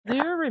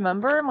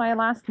remember my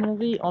last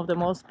movie of the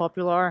most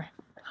popular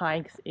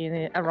hikes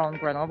around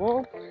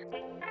Grenoble?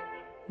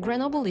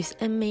 Grenoble is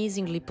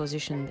amazingly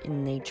positioned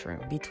in nature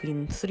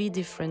between 3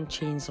 different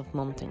chains of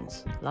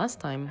mountains. Last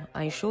time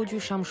I showed you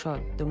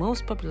Chamechaude, the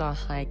most popular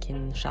hike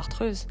in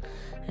Chartreuse,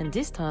 and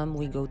this time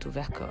we go to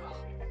Vercors.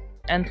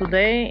 And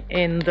today,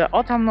 in the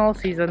autumnal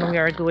season, we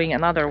are doing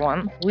another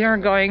one. We are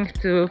going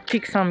to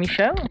Pic Saint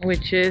Michel,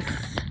 which is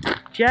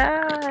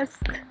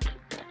just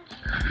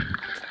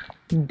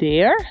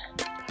there.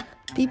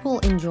 People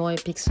enjoy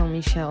Pic Saint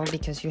Michel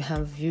because you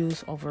have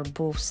views over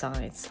both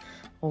sides.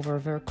 Over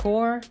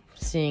Vercors,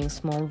 seeing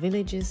small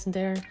villages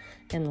there,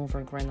 and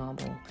over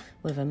Grenoble,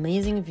 with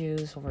amazing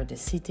views over the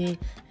city,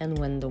 and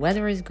when the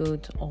weather is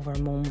good, over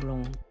Mont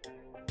Blanc.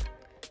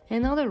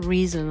 Another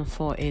reason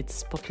for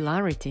its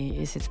popularity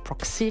is its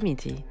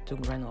proximity to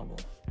Grenoble.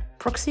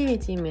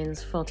 Proximity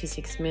means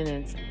 46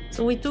 minutes,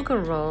 so we took a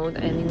road,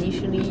 and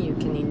initially you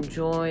can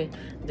enjoy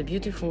the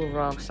beautiful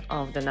rocks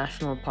of the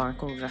national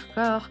park of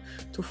Vercors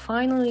to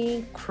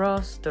finally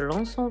cross the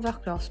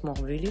Vercors small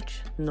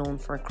village, known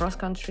for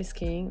cross-country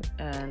skiing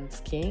and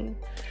skiing,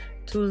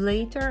 to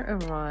later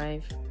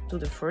arrive to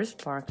the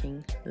first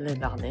parking, Les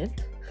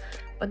Barnettes.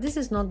 But this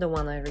is not the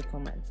one I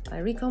recommend. I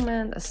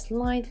recommend a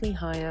slightly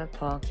higher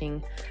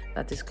parking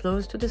that is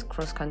close to this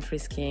cross-country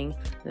skiing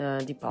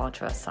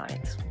departure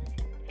site.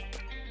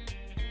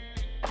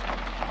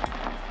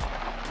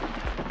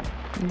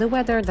 The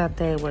weather that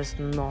day was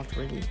not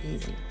really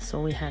easy,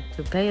 so we had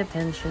to pay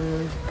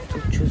attention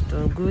to choose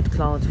a good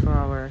cloth for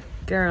our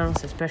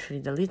girls, especially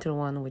the little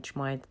one, which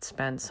might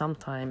spend some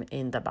time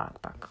in the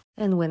backpack.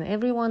 And when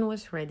everyone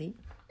was ready,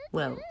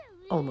 well,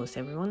 almost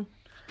everyone,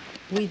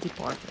 we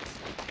departed.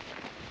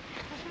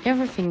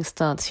 Everything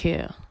starts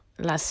here,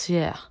 La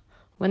Sierre.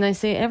 When I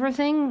say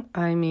everything,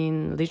 I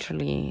mean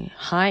literally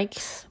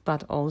hikes,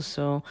 but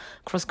also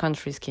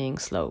cross-country skiing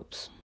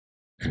slopes.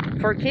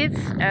 For kids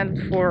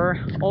and for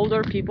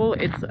older people,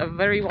 it's a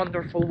very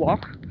wonderful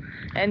walk,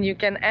 and you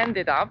can end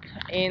it up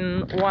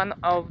in one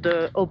of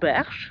the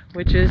auberges,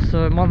 which is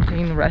a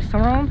mountain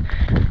restaurant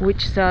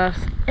which serves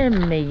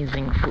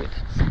amazing food.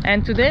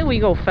 And today we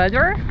go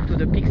further to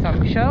the Pic Saint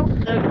Michel.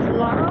 The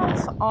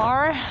clouds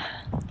are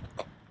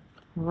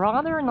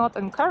rather not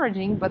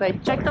encouraging, but I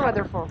checked the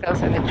weather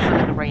forecast and it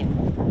shouldn't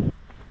rain.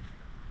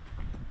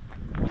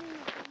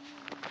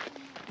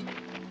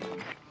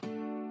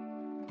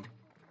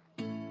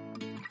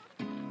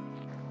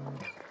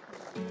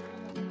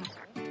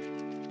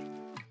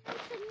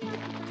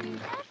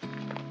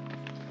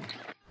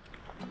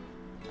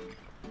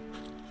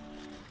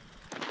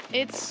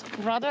 It's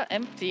rather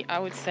empty, I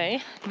would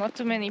say. Not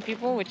too many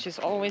people, which is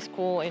always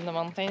cool in the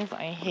mountains.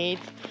 I hate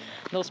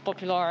those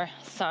popular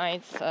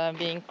sites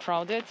being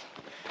crowded.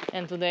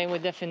 And today we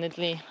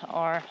definitely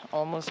are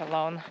almost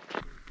alone.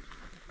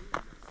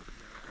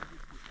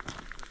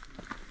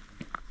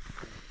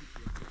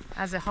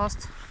 As a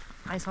host,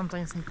 I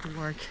sometimes need to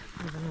work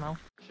even now.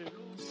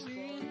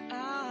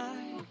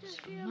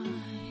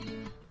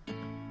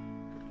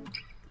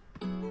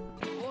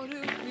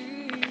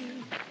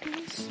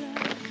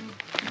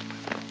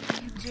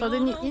 So the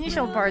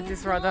initial part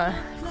is rather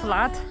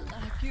flat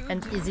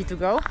and easy to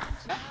go.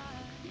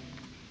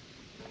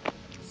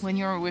 When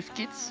you're with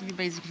kids, you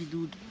basically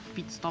do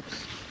pit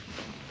stops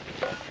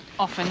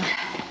often.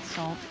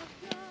 So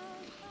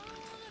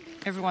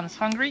everyone is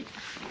hungry.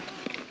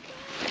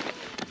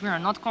 We are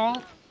not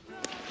cold,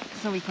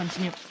 so we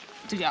continue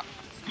to go.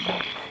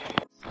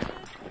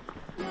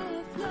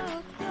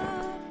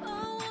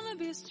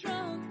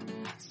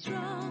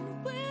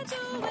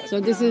 So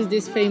this is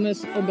this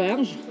famous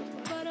auberge.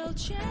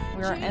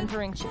 We are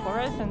entering the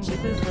forest, and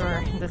this is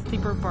where the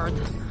steeper part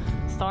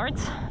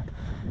starts.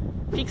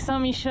 Pic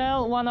Saint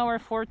Michel, 1 hour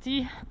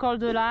 40, Col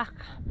de l'Arc,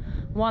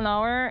 1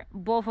 hour.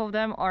 Both of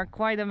them are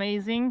quite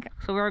amazing.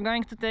 So we're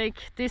going to take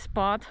this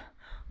spot,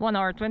 1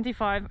 hour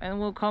 25, and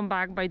we'll come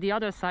back by the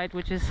other side,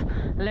 which is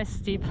less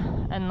steep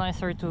and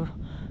nicer to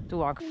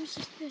walk.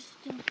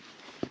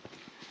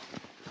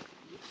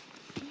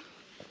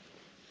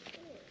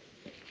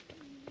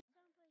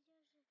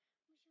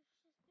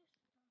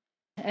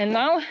 And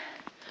now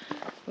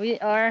we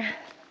are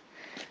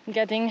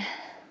getting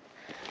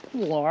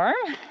warm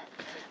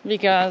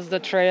because the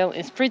trail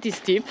is pretty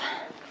steep.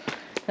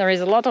 There is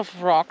a lot of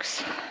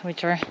rocks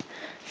which are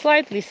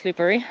slightly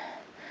slippery.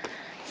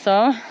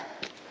 So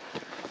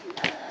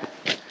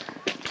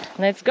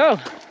let's go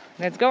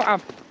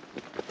up.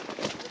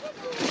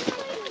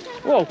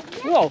 Whoa,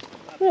 whoa,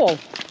 whoa.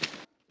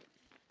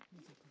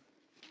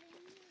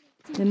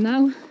 And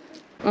now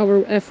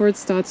our effort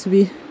starts to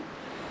be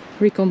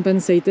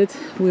recompensated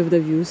with the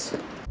views.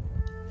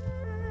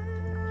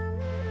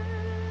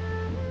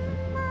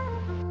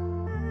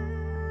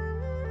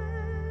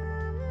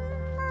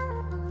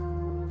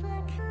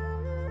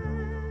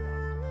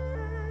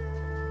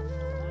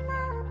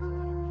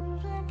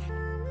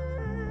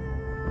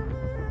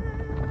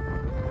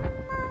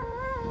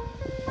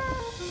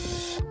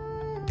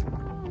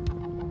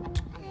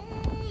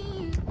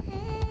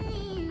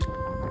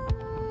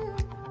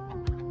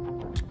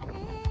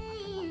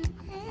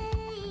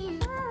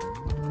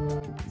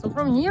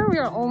 from here we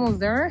are almost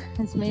there.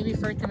 It's maybe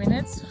 30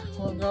 minutes.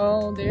 We'll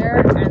go there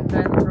and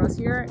then cross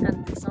here,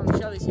 and Pic Saint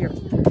Michel is here.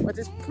 What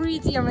is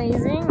pretty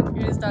amazing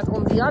is that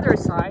on the other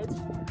side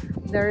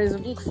there is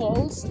big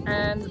falls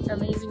and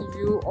amazing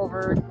view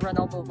over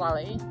Grenoble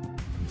Valley.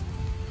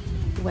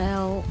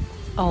 Well,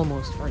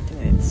 almost 40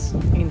 minutes.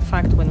 In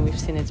fact, when we've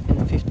seen it's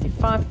been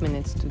 55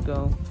 minutes to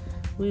go,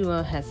 we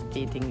were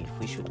hesitating if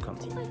we should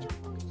continue.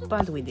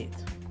 But we did.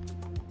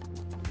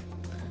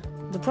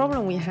 The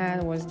problem we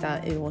had was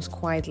that it was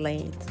quite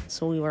late,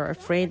 so we were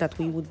afraid that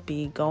we would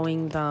be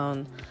going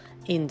down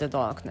in the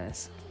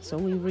darkness. So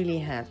we really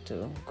had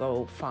to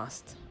go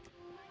fast.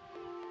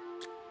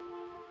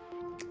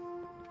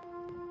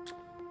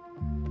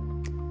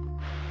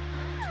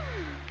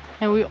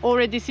 And we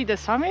already see the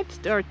summit.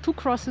 There are 2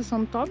 crosses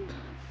on top,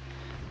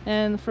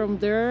 and from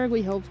there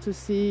we hope to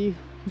see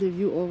the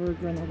view over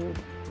Grenoble.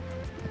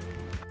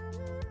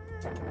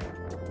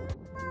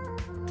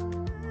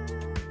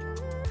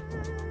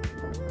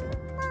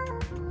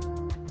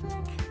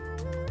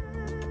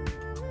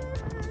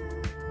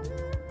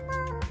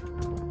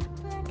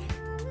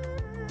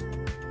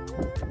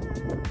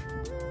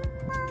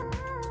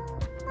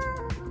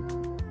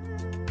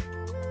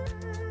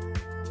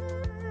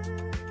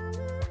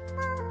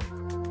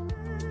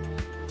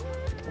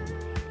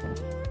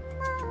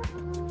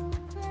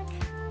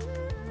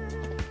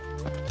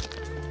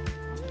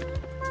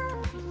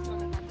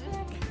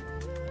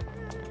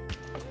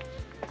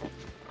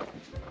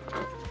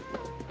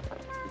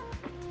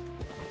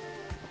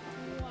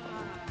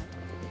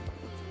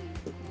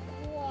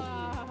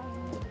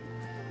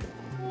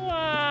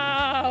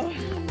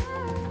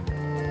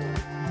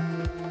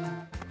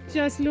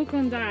 Just look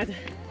on that.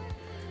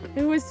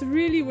 It was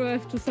really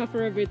worth to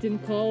suffer a bit in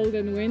cold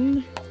and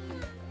wind.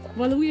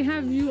 While we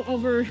have view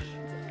over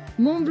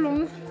Mont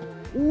Blanc.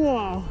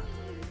 Wow,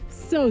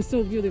 so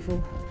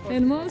beautiful.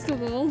 And most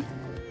of all,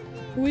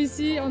 we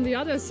see on the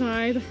other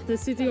side the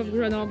city of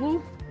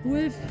Grenoble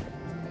with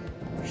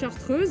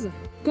Chartreuse.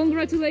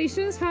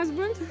 Congratulations,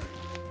 husband.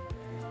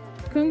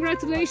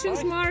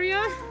 Congratulations,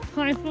 Maria.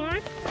 High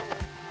five.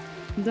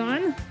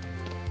 Done.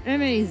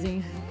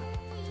 Amazing.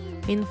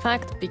 In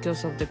fact,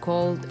 because of the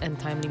cold and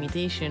time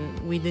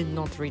limitation, we did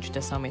not reach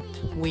the summit.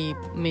 We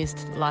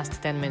missed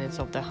last 10 minutes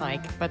of the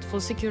hike, but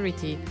for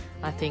security,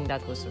 I think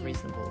that was a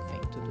reasonable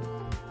thing to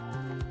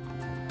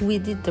do. We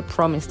did the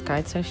promised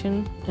kite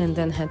session and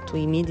then had to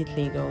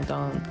immediately go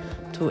down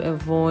to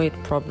avoid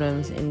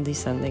problems in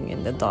descending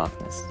in the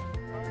darkness.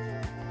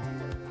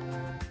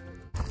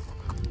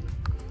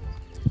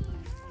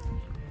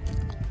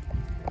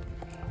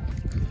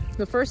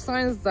 The first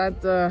signs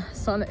that the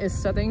sun is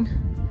setting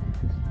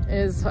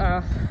is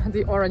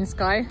the orange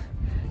sky,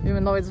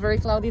 even though it's very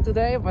cloudy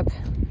today, but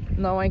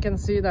now I can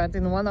see that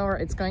in 1 hour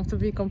it's going to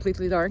be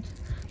completely dark,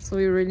 so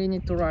we really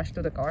need to rush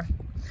to the car.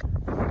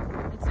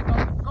 It's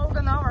a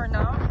golden hour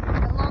now,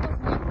 a lot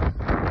of wind,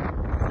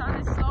 the sun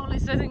is slowly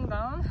setting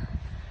down.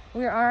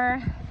 We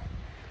are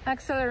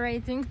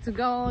accelerating to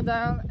go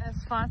down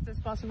as fast as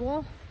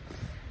possible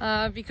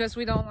because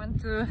we don't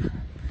want to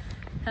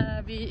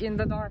be in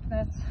the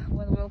darkness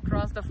when we'll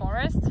cross the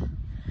forest.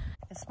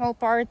 A small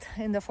part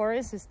in the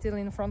forest is still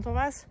in front of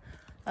us,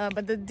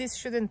 but this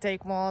shouldn't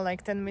take more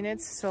like 10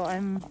 minutes, so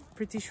I'm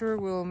pretty sure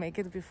we'll make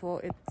it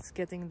before it's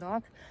getting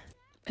dark.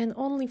 And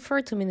only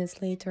 30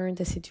 minutes later,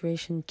 the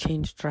situation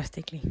changed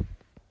drastically.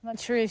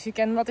 Not sure if you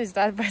can notice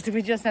that, but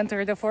we just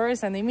entered the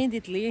forest and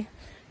immediately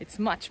it's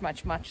much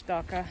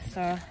darker.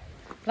 So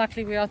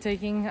luckily we are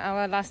taking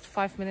our last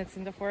 5 minutes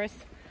in the forest,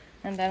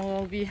 and then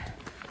we'll be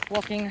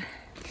walking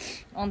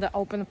on the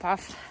open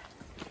path.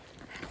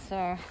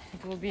 So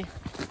it will be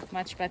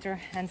much better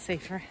and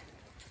safer.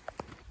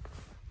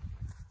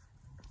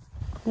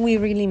 We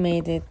really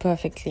made it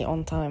perfectly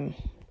on time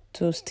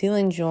to still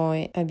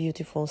enjoy a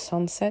beautiful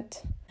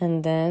sunset,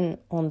 and then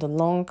on the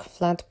long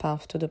flat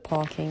path to the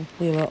parking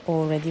we were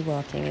already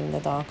working in the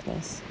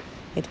darkness.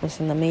 It was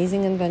an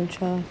amazing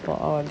adventure for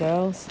our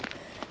girls,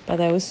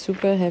 but I was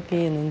super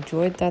happy and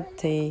enjoyed that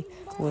day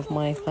with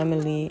my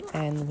family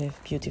and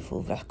with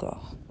beautiful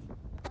Vercors.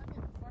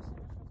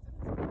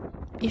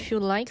 If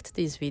you liked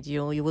this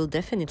video, you will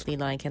definitely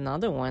like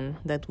another one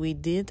that we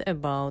did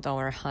about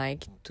our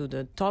hike to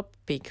the top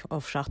peak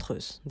of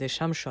Chartreuse, the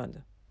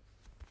Chamechaude.